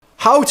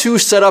How to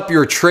set up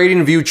your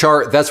TradingView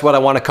chart, that's what I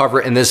want to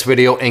cover in this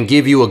video and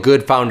give you a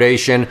good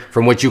foundation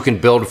from which you can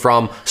build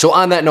from. So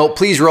on that note,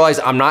 please realize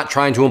I'm not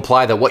trying to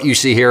imply that what you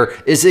see here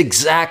is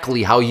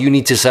exactly how you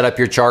need to set up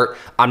your chart.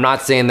 I'm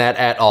not saying that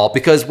at all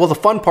because, well, the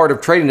fun part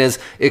of trading is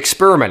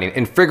experimenting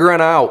and figuring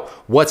out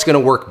what's going to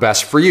work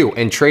best for you.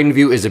 And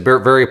TradingView is a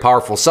very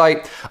powerful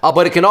site,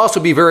 but it can also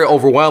be very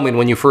overwhelming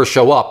when you first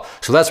show up.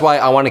 So that's why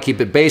I want to keep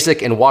it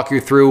basic and walk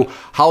you through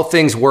how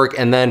things work.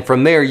 And then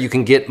from there, you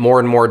can get more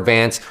and more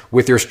advanced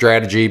with your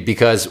strategy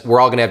because we're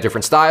all going to have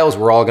different styles.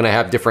 We're all going to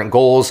have different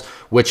goals,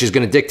 which is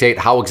going to dictate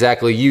how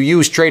exactly you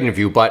use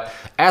TradingView. But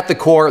at the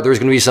core, there's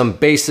going to be some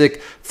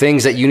basic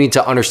things that you need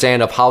to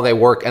understand of how they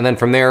work. And then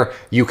from there,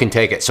 you can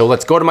take it. So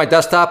let's go to my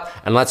desktop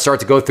and let's start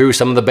to go through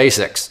some of the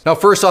basics. Now,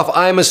 first off,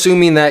 I'm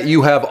assuming that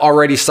you have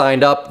already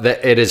signed up,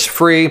 that it is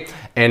free.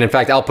 And in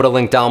fact, I'll put a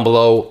link down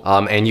below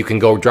and you can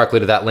go directly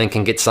to that link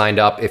and get signed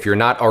up if you're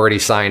not already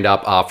signed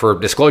up. For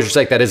disclosure's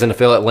sake, that is an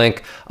affiliate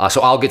link.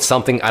 So I'll get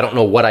something. I don't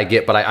know what I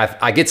get, but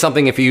I get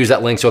something if you use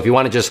that link. So if you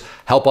want to just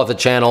help out the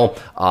channel,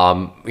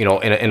 you know,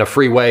 in a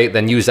free way,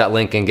 then use that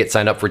link and get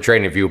signed up for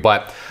TradingView.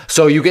 But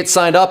so you get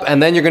signed up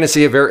and then you're going to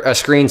see a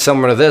screen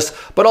similar to this.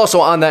 But also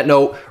on that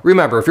note,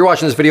 remember, if you're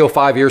watching this video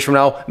 5 years from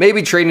now,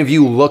 maybe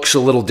TradingView looks a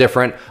little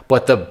different,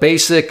 but the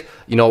basic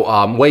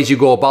ways you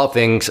go about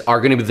things are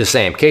going to be the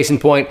same. Case in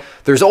point,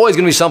 there's always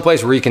going to be some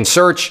place where you can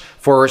search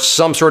for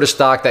some sort of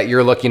stock that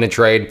you're looking to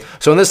trade.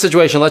 So in this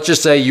situation, let's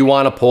just say you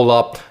want to pull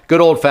up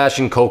good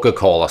old-fashioned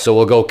Coca-Cola. So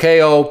we'll go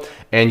KO,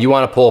 and you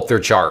want to pull up their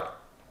chart.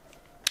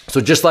 So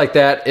just like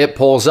that, it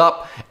pulls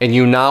up, and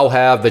you now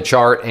have the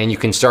chart, and you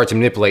can start to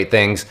manipulate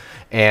things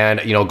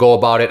and go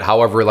about it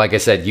however, like I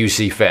said, you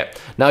see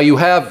fit. Now you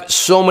have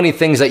so many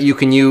things that you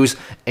can use,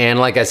 and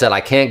like I said,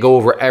 I can't go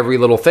over every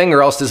little thing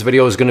or else this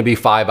video is going to be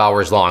 5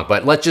 hours long,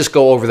 but let's just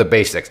go over the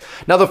basics.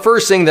 Now the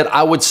first thing that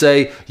I would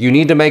say you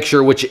need to make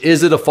sure, which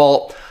is the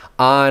default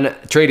on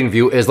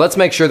TradingView, is let's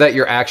make sure that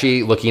you're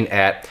actually looking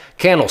at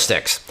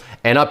candlesticks.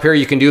 And up here,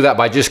 you can do that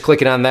by just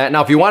clicking on that.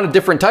 Now, if you want a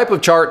different type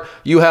of chart,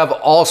 you have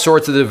all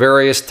sorts of the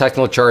various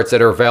technical charts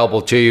that are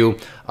available to you.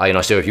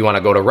 So if you want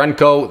to go to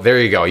Renko, there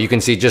you go. You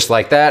can see just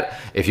like that.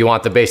 If you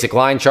want the basic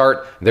line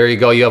chart, there you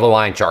go. You have a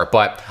line chart.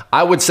 But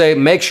I would say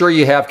make sure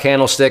you have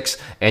candlesticks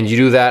and you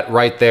do that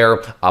right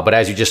there. But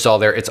as you just saw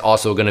there, it's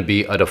also going to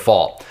be a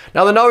default.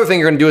 Now, another thing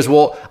you're going to do is,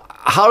 well,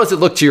 how does it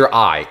look to your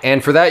eye?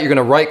 And for that, you're going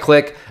to right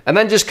click and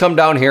then just come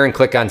down here and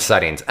click on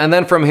settings. And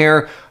then from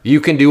here,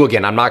 you can do,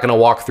 again, I'm not going to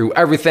walk through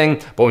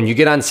everything, but when you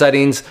get on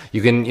settings,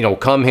 you can,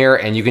 come here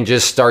and you can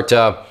just start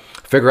to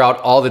figure out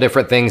all the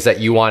different things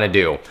that you want to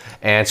do.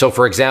 And so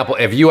for example,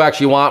 if you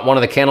actually want one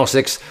of the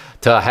candlesticks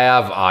to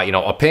have,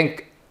 a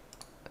pink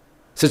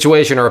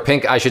situation, or a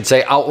pink, I should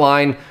say,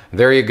 outline,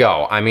 there you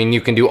go. I mean, you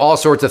can do all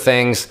sorts of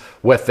things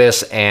with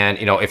this. And,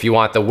 if you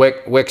want the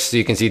wicks, so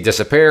you can see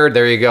disappeared,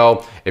 there you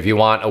go. If you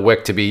want a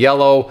wick to be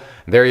yellow,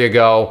 there you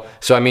go.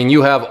 So, I mean,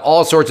 you have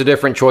all sorts of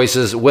different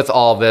choices with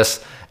all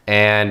this.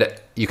 And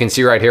you can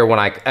see right here when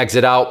I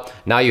exit out,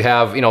 now you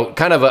have,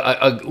 kind of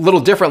a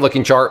little different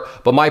looking chart.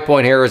 But my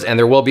point here is, and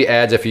there will be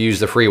ads if you use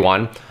the free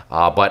one.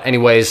 But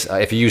anyways,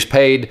 if you use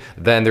paid,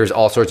 then there's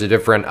all sorts of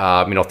different,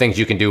 things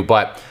you can do.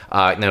 But,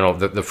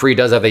 the free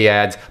does have the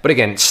ads. But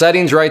again,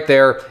 settings right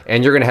there,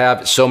 and you're going to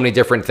have so many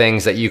different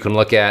things that you can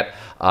look at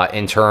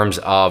in terms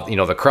of,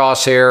 the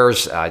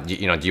crosshairs.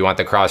 Do you want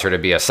the crosshair to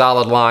be a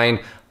solid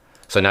line?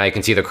 So now you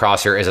can see the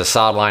crosshair is a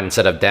solid line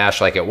instead of dash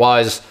like it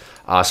was.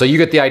 So you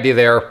get the idea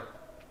there.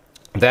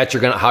 That's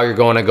how you're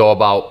going to go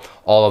about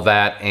all of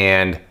that,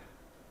 and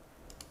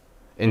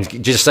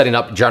just setting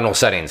up general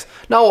settings.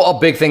 Now, a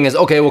big thing is,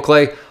 okay, well,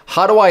 Clay,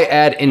 how do I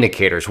add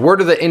indicators? Where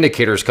do the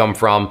indicators come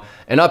from?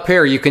 And up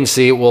here, you can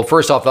see, well,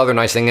 first off, the other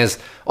nice thing is,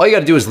 all you got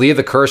to do is leave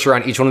the cursor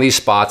on each one of these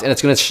spots, and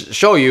it's going to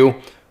show you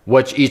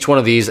what each one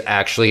of these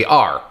actually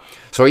are.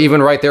 So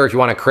even right there, if you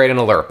want to create an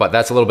alert, but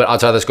that's a little bit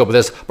outside of the scope of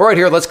this. But right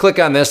here, let's click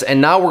on this,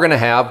 and now we're going to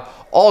have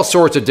all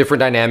sorts of different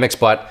dynamics,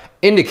 but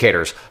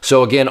indicators.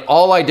 So again,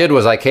 all I did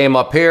was I came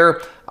up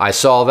here, I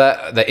saw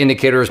that the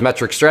indicators,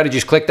 metric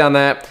strategies, clicked on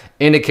that.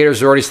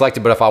 Indicators are already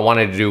selected, but if I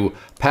wanted to do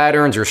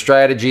patterns or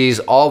strategies,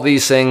 all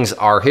these things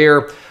are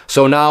here.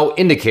 So now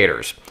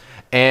indicators.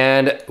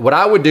 And what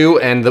I would do,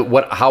 and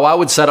how I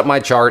would set up my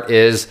chart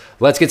is,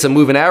 let's get some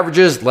moving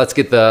averages. Let's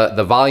get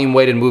the volume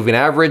weighted moving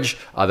average,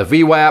 the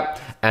VWAP,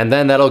 and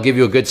then that'll give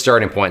you a good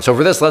starting point. So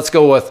for this, let's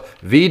go with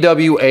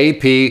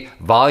VWAP,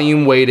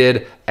 volume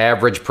weighted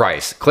average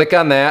price. Click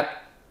on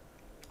that,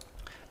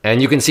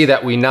 and you can see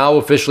that we now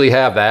officially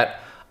have that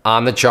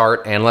on the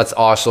chart. And let's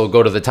also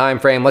go to the time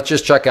frame. Let's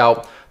just check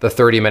out the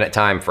 30-minute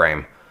time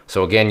frame.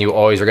 So again, you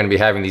always are going to be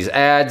having these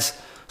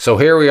ads. So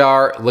here we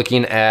are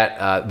looking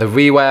at the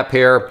VWAP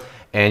here,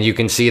 and you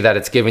can see that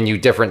it's giving you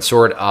different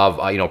sort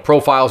of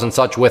profiles and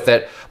such with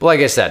it. But like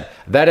I said,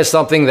 that is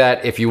something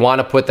that if you want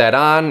to put that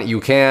on, you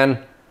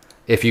can.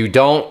 If you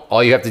don't,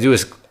 all you have to do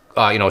is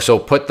so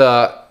put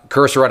the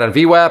cursor right on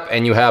VWAP,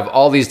 and you have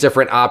all these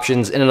different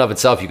options in and of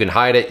itself. You can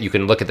hide it, you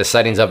can look at the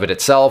settings of it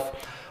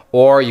itself,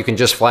 or you can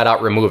just flat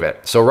out remove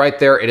it. So right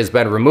there, it has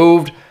been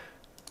removed.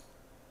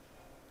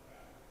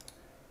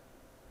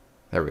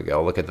 There we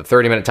go. Look at the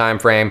 30-minute time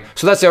frame.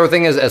 So that's the other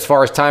thing is, as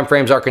far as time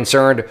frames are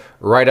concerned,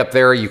 right up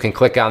there, you can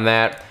click on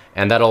that,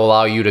 and that'll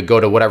allow you to go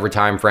to whatever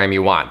time frame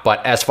you want.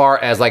 But as far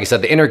as, like I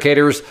said, the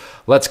indicators,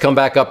 let's come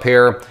back up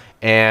here,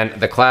 and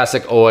the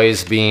classic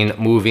always being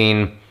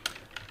moving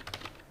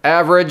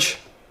average.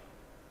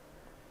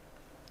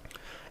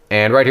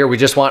 And right here, we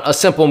just want a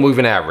simple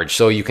moving average.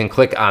 So you can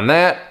click on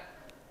that,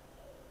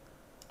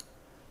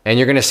 and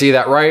you're gonna see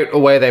that right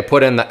away they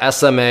put in the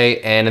SMA,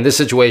 and in this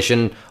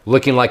situation,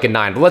 looking like a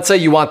 9. But let's say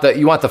you want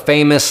the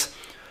famous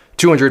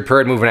 200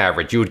 period moving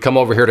average. You would come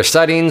over here to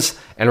settings,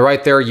 and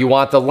right there you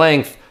want the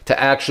length to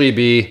actually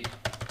be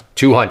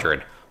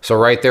 200. So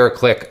right there,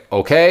 click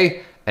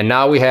OK, and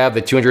now we have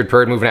the 200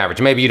 period moving average.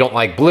 Maybe you don't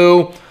like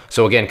blue,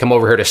 so again, come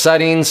over here to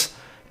settings,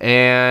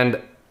 and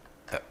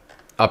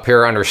up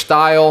here under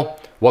style,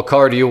 what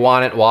color do you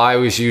want it? Well, I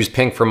always use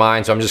pink for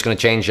mine, so I'm just gonna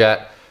change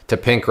that to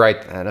pink.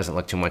 Right, that doesn't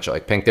look too much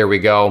like pink. There we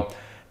go.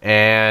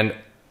 And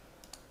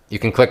you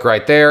can click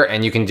right there,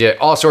 and you can do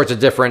all sorts of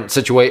different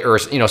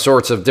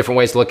sorts of different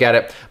ways to look at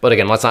it. But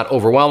again, let's not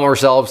overwhelm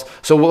ourselves.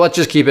 So let's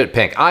just keep it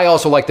pink. I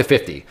also like the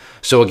 50.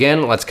 So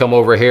again, let's come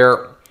over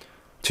here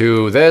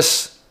to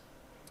this,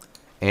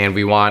 and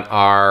we want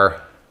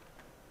our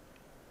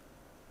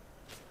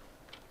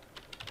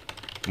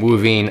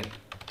moving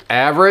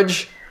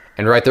average.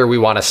 And right there, we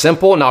want a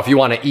simple. Now, if you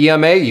want an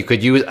EMA, you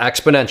could use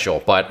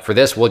exponential. But for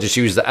this, we'll just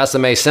use the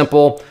SMA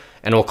simple,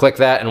 and we'll click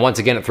that. And once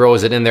again, it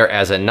throws it in there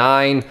as a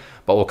 9.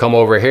 But we'll come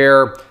over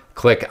here,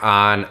 click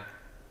on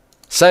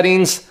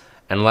settings,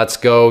 and let's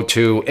go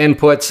to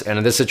inputs. And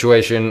in this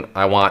situation,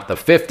 I want the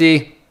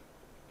 50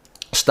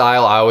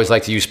 style. I always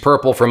like to use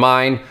purple for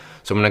mine.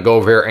 So I'm gonna go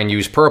over here and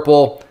use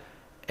purple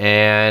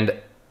and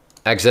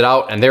exit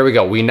out. And there we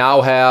go. We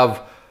now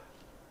have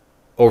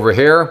over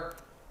here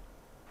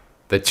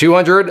the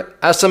 200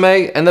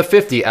 SMA and the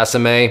 50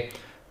 SMA.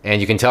 And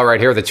you can tell right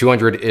here, the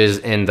 200 is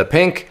in the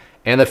pink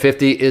and the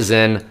 50 is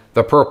in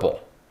the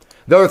purple.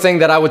 The other thing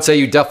that I would say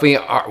you definitely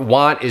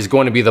want is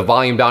going to be the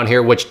volume down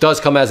here, which does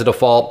come as a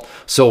default.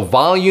 So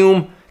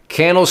volume,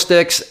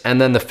 candlesticks,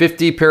 and then the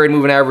 50 period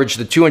moving average,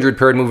 the 200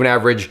 period moving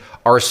average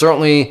are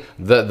certainly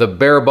the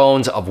bare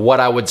bones of what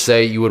I would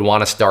say you would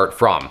want to start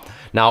from.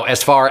 Now,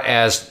 as far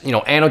as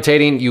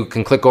annotating, you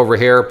can click over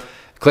here,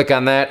 click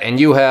on that, and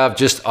you have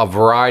just a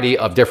variety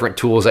of different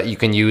tools that you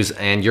can use,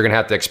 and you're gonna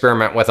have to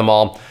experiment with them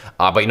all.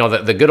 But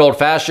the good old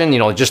fashioned,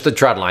 just the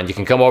trend line. You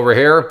can come over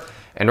here,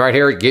 and right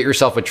here, get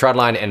yourself a trend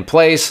line in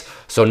place.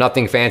 So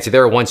nothing fancy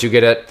there. Once you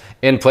get it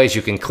in place,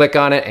 you can click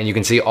on it, and you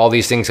can see all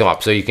these things come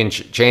up. So you can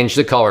change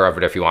the color of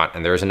it if you want,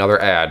 and there's another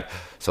ad.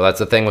 So that's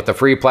the thing with the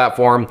free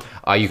platform.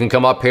 You can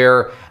come up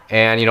here,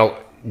 and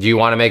do you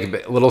wanna make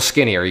it a little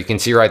skinnier? You can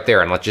see right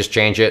there, and let's just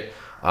change it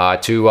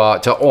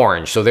to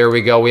orange. So there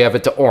we go, we have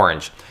it to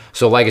orange.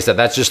 So like I said,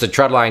 that's just a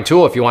trend line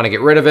tool. If you want to get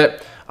rid of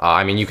it,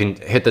 you can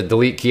hit the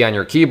delete key on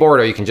your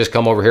keyboard, or you can just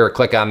come over here,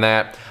 click on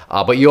that.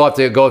 But you'll have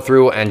to go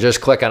through and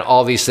just click on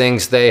all these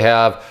things. They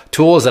have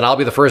tools, and I'll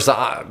be the first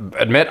to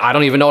admit, I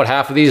don't even know what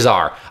half of these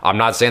are. I'm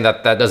not saying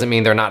that doesn't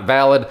mean they're not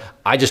valid.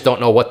 I just don't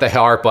know what they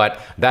are, but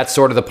that's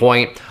sort of the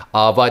point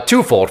of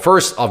twofold.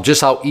 First, of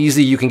just how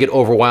easy you can get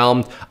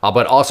overwhelmed,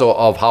 but also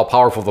of how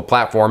powerful the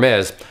platform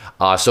is.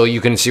 So you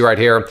can see right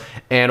here,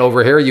 and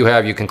over here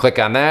you can click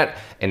on that,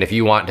 and if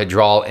you want to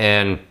draw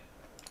in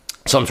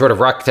some sort of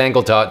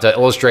rectangle to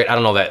illustrate, I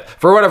don't know, that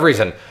for whatever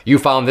reason you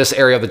found this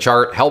area of the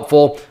chart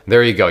helpful,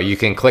 there you go. You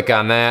can click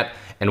on that,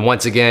 and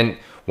once again,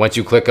 once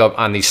you click up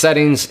on these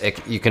settings,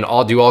 you can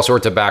do all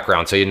sorts of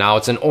background. So now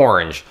it's in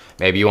orange.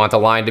 Maybe you want the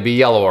line to be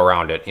yellow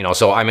around it.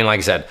 So like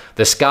I said,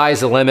 the sky's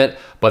the limit,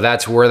 but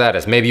that's where that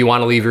is. Maybe you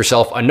want to leave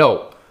yourself a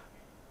note.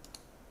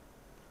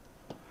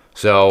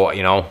 So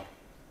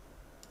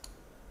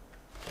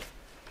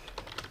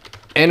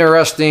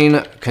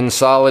interesting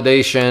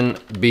consolidation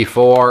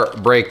before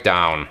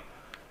breakdown.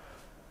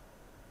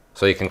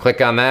 So you can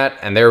click on that,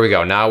 and there we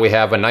go. Now we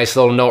have a nice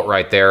little note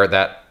right there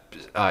that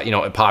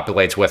it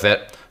populates with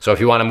it. So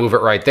if you want to move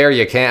it right there,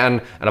 you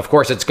can. And of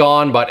course it's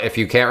gone, but if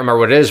you can't remember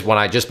what it is,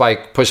 by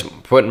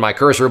putting my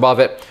cursor above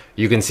it,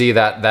 you can see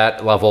that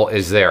that level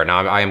is there.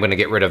 Now I am going to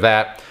get rid of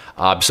that.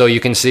 So you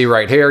can see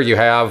right here, you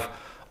have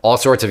all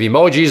sorts of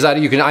emojis that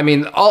you can,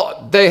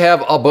 they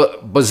have a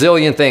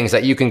bazillion things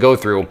that you can go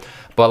through.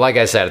 But like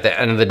I said, at the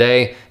end of the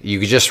day,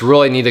 you just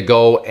really need to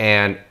go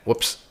and,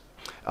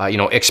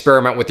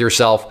 experiment with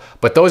yourself.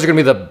 But those are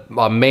gonna be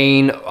the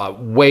main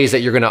ways that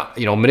you're gonna,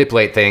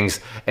 manipulate things.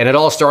 And it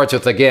all starts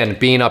with, again,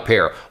 being up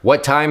here.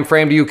 What time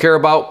frame do you care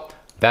about?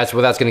 That's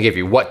what that's gonna give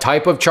you. What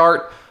type of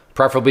chart?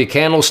 Preferably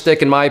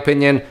candlestick, in my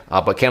opinion,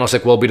 but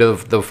candlestick will be the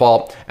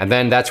default. And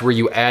then that's where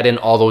you add in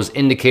all those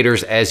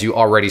indicators as you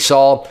already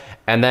saw.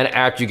 And then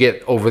after you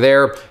get over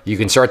there, you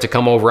can start to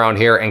come over around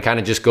here and kind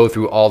of just go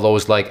through all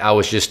those like I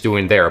was just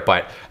doing there.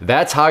 But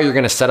that's how you're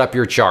gonna set up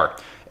your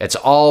chart. It's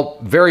all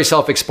very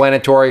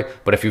self-explanatory,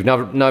 but if you've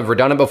never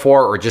done it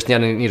before, or just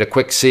need a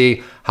quick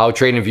see how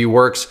TradingView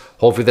works,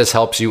 hopefully this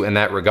helps you in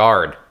that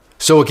regard.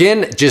 So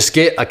again, just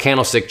get a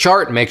candlestick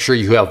chart, make sure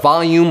you have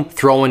volume,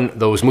 throw in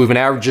those moving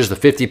averages, the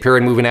 50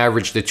 period moving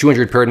average, the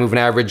 200 period moving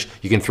average.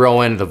 You can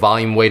throw in the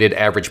volume weighted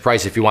average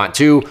price if you want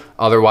to,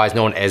 otherwise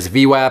known as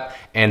VWAP,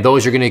 and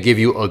those are gonna give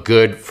you a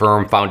good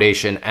firm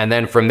foundation. And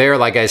then from there,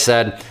 like I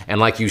said, and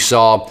like you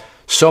saw,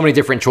 so many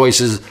different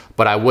choices,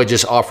 but I would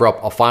just offer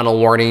up a final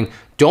warning.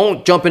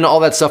 Don't jump into all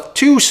that stuff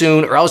too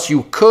soon, or else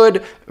you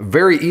could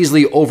very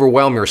easily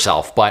overwhelm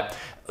yourself. But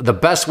the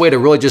best way to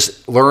really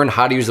just learn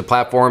how to use the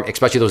platform,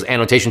 especially those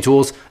annotation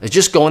tools, is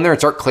just go in there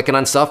and start clicking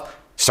on stuff,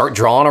 start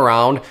drawing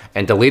around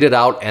and delete it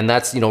out. And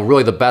that's,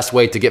 really the best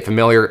way to get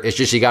familiar. It's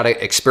just, you got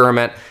to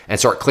experiment and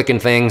start clicking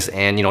things,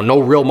 and, no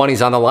real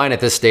money's on the line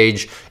at this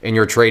stage in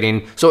your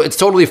trading. So it's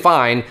totally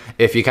fine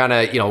if you kind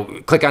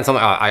of, click on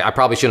something. I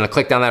probably shouldn't have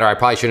clicked on that, or I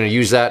probably shouldn't have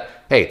used that.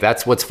 Hey,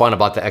 that's what's fun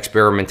about the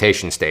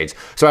experimentation stage.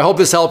 So I hope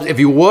this helps. If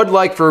you would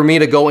like for me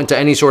to go into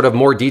any sort of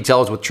more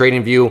details with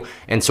TradingView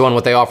and so on,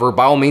 what they offer,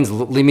 by all means,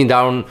 leave me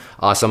down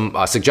some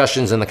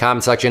suggestions in the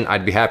comment section.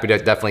 I'd be happy to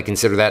definitely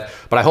consider that.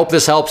 But I hope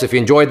this helps. If you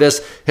enjoyed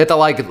this, hit the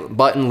like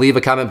button, leave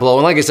a comment below.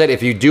 And like I said,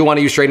 if you do want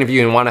to use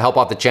TradingView and want to help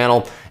out the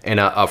channel in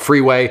a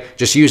free way,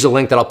 just use the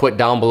link that I'll put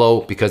down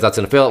below, because that's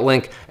an affiliate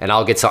link, and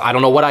I'll get some. I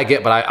don't know what I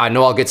get, but I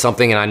know I'll get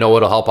something, and I know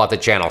it'll help out the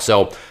channel.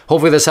 So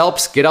hopefully this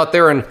helps. Get out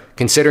there and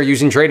consider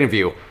using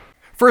TradingView.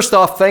 First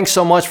off, thanks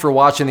so much for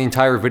watching the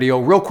entire video.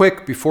 Real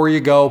quick, before you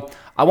go,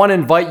 I want to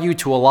invite you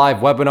to a live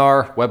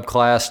webinar, web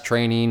class,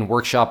 training,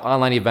 workshop,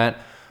 online event,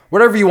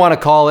 whatever you want to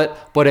call it,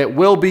 but it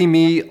will be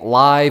me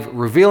live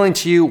revealing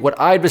to you what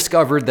I've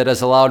discovered that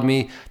has allowed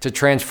me to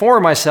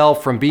transform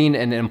myself from being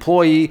an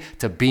employee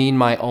to being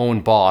my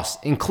own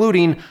boss,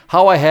 including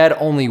how I had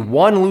only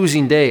one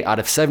losing day out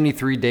of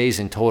 73 days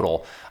in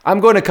total. I'm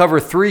going to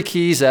cover 3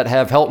 keys that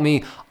have helped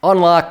me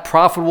unlock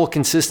profitable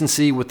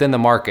consistency within the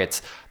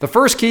markets. The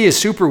first key is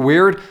super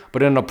weird,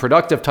 but in a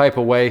productive type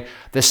of way.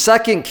 The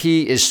second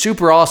key is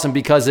super awesome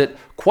because it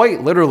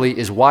quite literally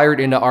is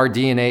wired into our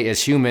DNA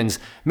as humans,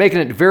 making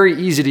it very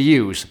easy to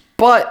use.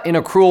 But in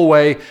a cruel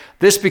way,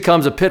 this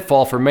becomes a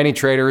pitfall for many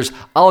traders.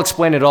 I'll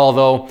explain it all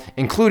though,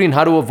 including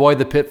how to avoid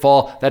the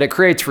pitfall that it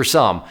creates for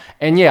some.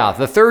 And yeah,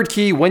 the third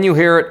key, when you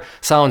hear it,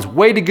 sounds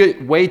way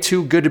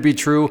too good to be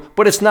true,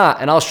 but it's not,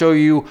 and I'll show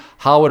you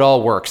how it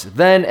all works.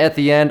 Then at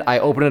the end, I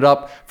open it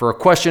up for a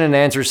question and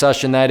answer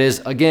session that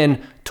is,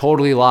 again,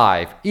 totally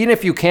live. Even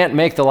if you can't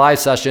make the live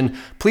session,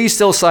 please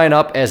still sign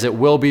up, as it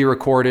will be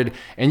recorded,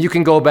 and you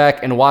can go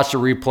back and watch the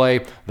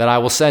replay that I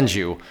will send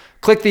you.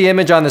 Click the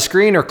image on the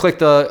screen or click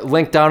the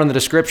link down in the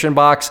description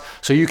box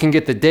so you can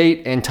get the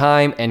date and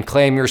time and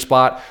claim your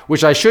spot,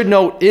 which I should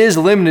note is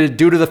limited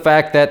due to the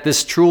fact that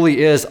this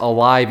truly is a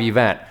live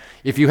event.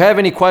 If you have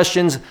any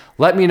questions,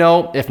 let me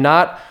know. If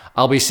not,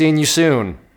 I'll be seeing you soon.